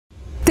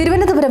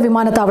തിരുവനന്തപുരം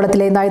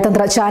വിമാനത്താവളത്തിലെ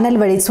നയതന്ത്ര ചാനൽ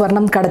വഴി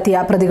സ്വർണം കടത്തിയ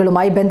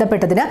പ്രതികളുമായി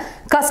ബന്ധപ്പെട്ടതിന്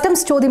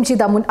കസ്റ്റംസ് ചോദ്യം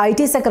ചെയ്ത മുൻ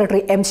ഐടി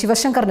സെക്രട്ടറി എം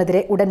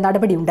ശിവശങ്കറിനെതിരെ ഉടൻ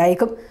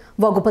നടപടിയുണ്ടായേക്കും.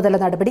 വകുപ്പുതല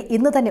നടപടി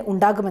ഇന്ന് തന്നെ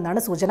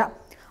ഉണ്ടാകുമെന്നാണ് സൂചന.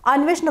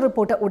 അന്വേഷണ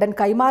റിപ്പോർട്ട് ഉടൻ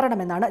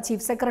കൈമാറണമെന്നാണ്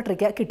ചീഫ്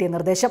സെക്രട്ടറിക്ക് കിട്ടിയ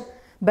നിർദ്ദേശം.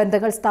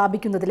 ബന്ധങ്ങൾ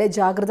സ്ഥാപിക്കുന്നതിലെ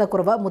ജാഗ്രത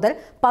കുറവ് മുതൽ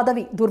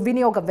പദവി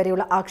ദുർവിനിയോഗം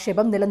വരെയുള്ള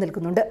ആക്ഷേപം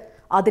നിലനിൽക്കുന്നുണ്ട്.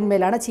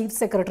 അതിന്മേലാണ് ചീഫ്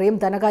സെക്രട്ടറിയും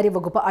ധനകാര്യ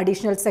വകുപ്പ്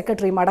അഡീഷണൽ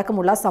സെക്രട്ടറിയും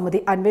അടക്കമുള്ള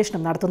സമിതി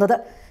അന്വേഷണം നടത്തുന്നത്.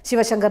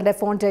 ശിവശങ്കറിന്റെ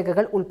ഫോൺ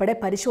രേഖകൾ ഉൾപ്പെടെ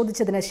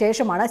പരിശോധിച്ചതിന്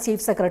ശേഷമാണ്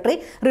ചീഫ് സെക്രട്ടറി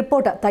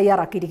റിപ്പോർട്ട്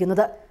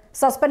തയ്യാറാക്കിയിരിക്കുന്നത്.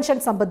 സസ്പെൻഷൻ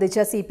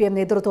സംബന്ധിച്ച് CPM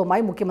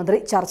നേതൃത്വവുമായി മുഖ്യമന്ത്രി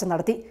ചർച്ച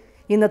നടത്തി.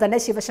 ഇന്ന് തന്നെ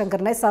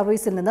ശിവശങ്കറിനെ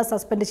സർവീസിൽ നിന്ന്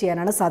സസ്പെൻഡ്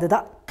ചെയ്യാനാണ് സാധ്യത.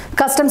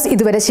 കസ്റ്റംസ്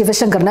ഇതുവരെ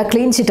ശിവശങ്കറിന്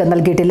ക്ലീൻ ചിറ്റ്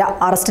നൽകിയിട്ടില്ല.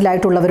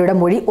 അറസ്റ്റിലായിട്ടുള്ളവരുടെ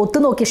മൊഴി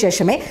ഒത്തുനോക്കിയ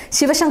ശേഷമേ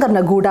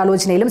ശിവശങ്കറിന്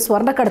ഗൂഢാലോചനയിലും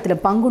സ്വർണ്ണക്കടത്തിലും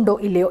പങ്കുണ്ടോ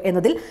ഇല്ലയോ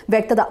എന്നതിൽ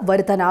വ്യക്തത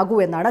വരുത്താനാകൂ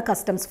എന്നാണ്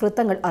കസ്റ്റംസ്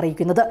വൃത്തങ്ങൾ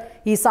അറിയിക്കുന്നത്.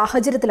 ഈ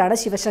സാഹചര്യത്തിലാണ്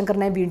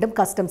ശിവശങ്കറിനെ വീണ്ടും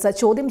കസ്റ്റംസ്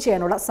ചോദ്യം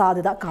ചെയ്യാനുള്ള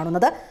സാധ്യത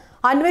കാണുന്നത്.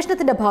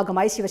 അന്വേഷണത്തിന്റെ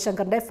ഭാഗമായി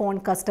ശിവശങ്കറിന്റെ ഫോൺ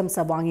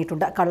കസ്റ്റംസ്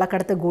വാങ്ങിയിട്ടുണ്ട്.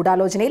 കള്ളക്കടത്ത്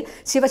ഗൂഢാലോചനയിൽ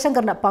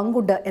ശിവശങ്കറിന്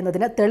പങ്കുണ്ട്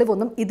എന്നതിന്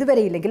തെളിവൊന്നും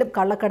ഇതുവരെയില്ലെങ്കിലും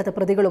കള്ളക്കടത്ത്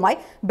പ്രതികളുമായി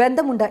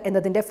ബന്ധമുണ്ട്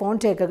എന്നതിന്റെ ഫോൺ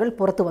രേഖകൾ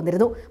പുറത്തു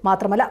വന്നിരുന്നു.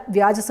 മാത്രമല്ല,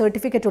 വ്യാജ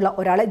സർട്ടിഫിക്കറ്റുള്ള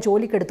ഒരാളെ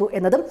ജോലിക്കെടുത്തു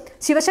എന്നതും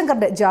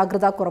ശിവശങ്കറിന്റെ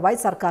ജാഗ്രതാ കുറവായി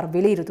സർക്കാർ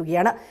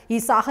വിലയിരുത്തുകയാണ്. ഈ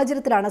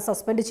സാഹചര്യത്തിലാണ്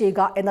സസ്പെൻഡ്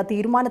ചെയ്യുക എന്ന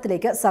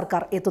തീരുമാനത്തിലേക്ക്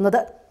സർക്കാർ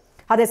എത്തുന്നത്.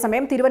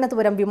 അതേസമയം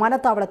തിരുവനന്തപുരം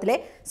വിമാനത്താവളത്തിലെ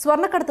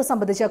സ്വർണ്ണക്കടത്ത്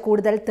സംബന്ധിച്ച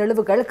കൂടുതൽ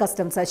തെളിവുകൾ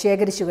കസ്റ്റംസ്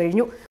ശേഖരിച്ചു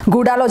കഴിഞ്ഞു.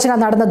 ഗൂഢാലോചന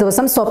നടന്ന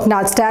ദിവസം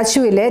സ്വപ്ന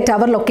സ്റ്റാച്യുവിലെ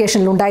ടവർ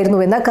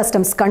ലൊക്കേഷനിലുണ്ടായിരുന്നുവെന്ന്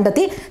കസ്റ്റംസ്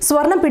കണ്ടെത്തി.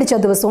 സ്വർണം പിടിച്ച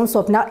ദിവസവും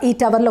സ്വപ്ന ഈ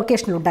ടവർ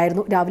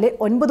ലൊക്കേഷനിലുണ്ടായിരുന്നു. രാവിലെ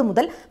 9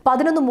 മുതൽ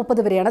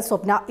 11:30 വരെയാണ്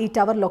സ്വപ്ന ഈ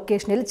ടവർ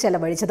ലൊക്കേഷനിൽ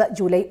ചെലവഴിച്ചത്.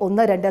 ജൂലൈ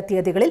 1, 2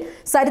 തീയതികളിൽ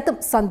സരിത്തും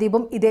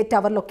സന്ദീപും ഇതേ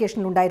ടവർ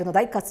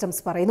ലൊക്കേഷനിലുണ്ടായിരുന്നതായി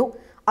കസ്റ്റംസ് പറയുന്നു.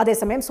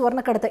 അതേസമയം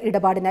സ്വർണ്ണക്കടത്ത്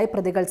ഇടപാടിനായി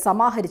പ്രതികൾ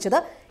സമാഹരിച്ചത്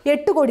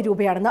 8 കോടി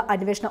രൂപയാണെന്ന്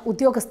അന്വേഷണ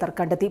ഉദ്യോഗസ്ഥർ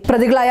കണ്ടെത്തി.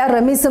 പ്രതികളായ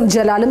റമീസും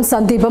ജലാലും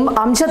സന്ദീപും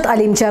അംജദ്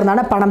അലിയും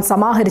ചേർന്നാണ് പണം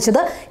സമാഹരിച്ചത്.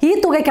 ഈ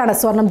തുകയ്ക്കാണ്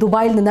സ്വർണം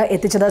ദുബായിൽ നിന്ന്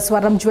എത്തിച്ചത്.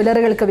 സ്വർണം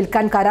ജ്വല്ലറികൾക്ക്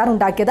വിൽക്കാൻ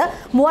കരാറുണ്ടാക്കിയത്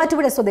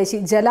മൂവാറ്റുപുഴ സ്വദേശി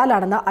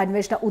ജലാലാണെന്ന്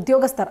അന്വേഷണ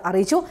ഉദ്യോഗസ്ഥർ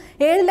അറിയിച്ചു.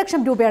 7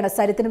 ലക്ഷം രൂപയാണ്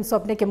സരിത്തിനും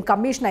സ്വപ്നയ്ക്കും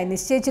കമ്മീഷനായി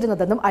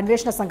നിശ്ചയിച്ചിരുന്നതെന്നും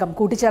അന്വേഷണ സംഘം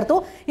കൂട്ടിച്ചേർത്തു.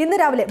 ഇന്ന്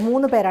രാവിലെ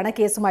 3 പേരാണ്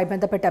കേസുമായി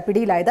ബന്ധപ്പെട്ട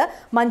പിടിയിലായത്.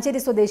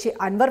 മഞ്ചേരി സ്വദേശി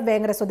അൻവർ,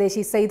 വേങ്ങര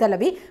സ്വദേശി സെയ്ദ്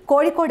അലവി,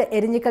 കോഴിക്കോട്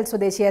എരിഞ്ഞിക്കൽ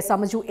സ്വദേശിയായ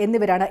സമജു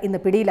എന്നിവരാണ് ഇന്ന്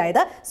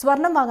പിടിയിലായത്.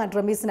 സ്വർണം വാങ്ങാൻ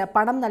റമീസിന്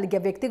പണം നൽകിയ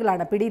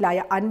വ്യക്തികളാണ് പിടിയിലായ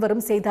അൻവറും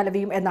സെയ്ദ്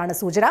അലവിയും എന്നാണ്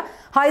സൂചന.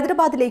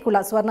 ഹൈദരാബാദിലേക്കുള്ള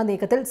സ്വർണ്ണ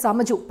നീക്കത്തിൽ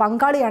സമജു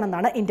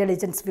പങ്കാളിയാണെന്നാണ്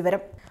ഇന്റലിജൻസ്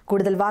വിവരം.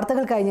 കൂടുതൽ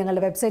വാർത്തകൾക്കായി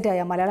ഞങ്ങളുടെ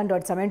വെബ്സൈറ്റായ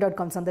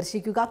malayalam.samayam.com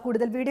സന്ദർശിക്കുക.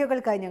 കൂടുതൽ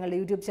വീഡിയോകൾക്കായി ഞങ്ങളുടെ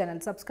YouTube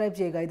ചാനൽ സബ്സ്ക്രൈബ്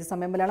ചെയ്യുക. ഇത്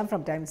സമയം മലയാളം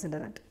ഫ്രം ടൈംസ്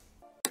ഇന്റർനെറ്റ്.